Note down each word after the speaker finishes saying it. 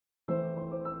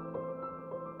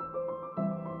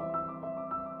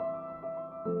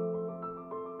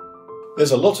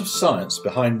There's a lot of science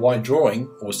behind why drawing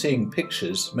or seeing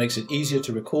pictures makes it easier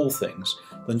to recall things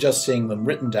than just seeing them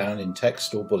written down in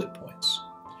text or bullet points.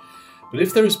 But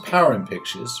if there is power in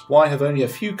pictures, why have only a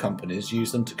few companies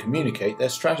used them to communicate their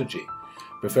strategy,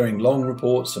 preferring long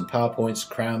reports and PowerPoints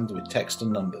crammed with text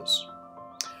and numbers?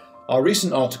 Our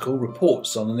recent article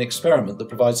reports on an experiment that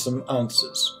provides some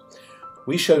answers.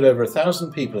 We showed over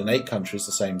 1,000 people in 8 countries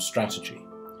the same strategy.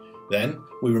 Then,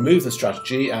 we removed the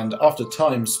strategy and, after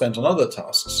time spent on other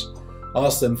tasks,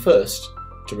 asked them first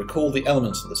to recall the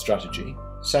elements of the strategy,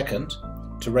 second,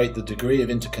 to rate the degree of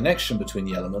interconnection between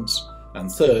the elements, and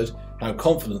third, how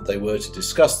confident they were to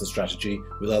discuss the strategy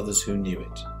with others who knew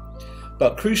it.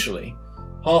 But crucially,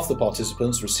 half the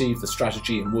participants received the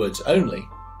strategy in words only,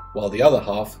 while the other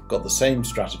half got the same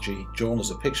strategy drawn as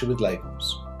a picture with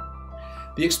labels.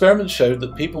 The experiment showed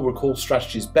that people recall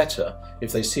strategies better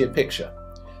if they see a picture.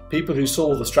 People who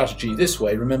saw the strategy this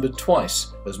way remembered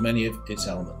twice as many of its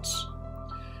elements.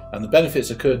 And the benefits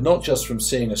occurred not just from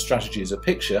seeing a strategy as a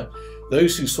picture.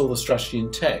 Those who saw the strategy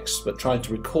in text but tried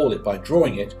to recall it by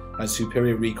drawing it had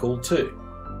superior recall too.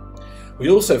 We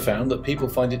also found that people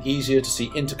find it easier to see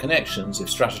interconnections if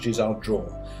strategies are drawn,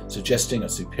 suggesting a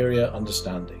superior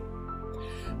understanding.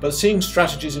 But seeing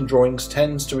strategies in drawings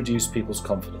tends to reduce people's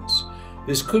confidence.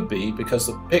 This could be because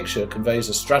the picture conveys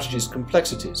a strategy's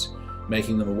complexities,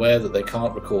 making them aware that they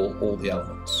can't recall all the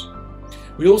elements.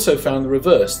 We also found the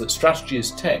reverse, that strategy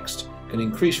as text can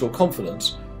increase your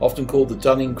confidence, often called the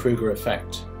Dunning-Kruger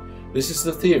effect. This is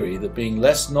the theory that being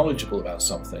less knowledgeable about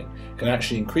something can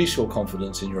actually increase your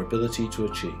confidence in your ability to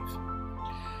achieve.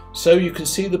 So you can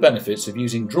see the benefits of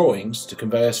using drawings to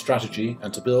convey a strategy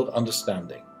and to build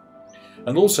understanding,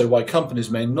 and also why companies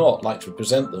may not like to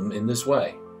present them in this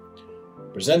way.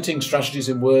 Presenting strategies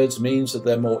in words means that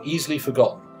they're more easily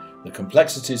forgotten, the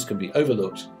complexities can be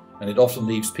overlooked, and it often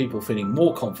leaves people feeling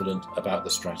more confident about the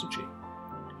strategy.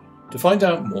 To find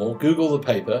out more, Google the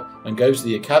paper and go to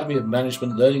the Academy of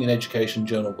Management Learning and Education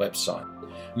Journal website.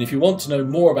 And if you want to know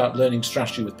more about learning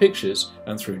strategy with pictures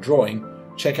and through drawing,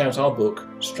 check out our book,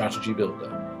 Strategy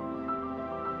Builder.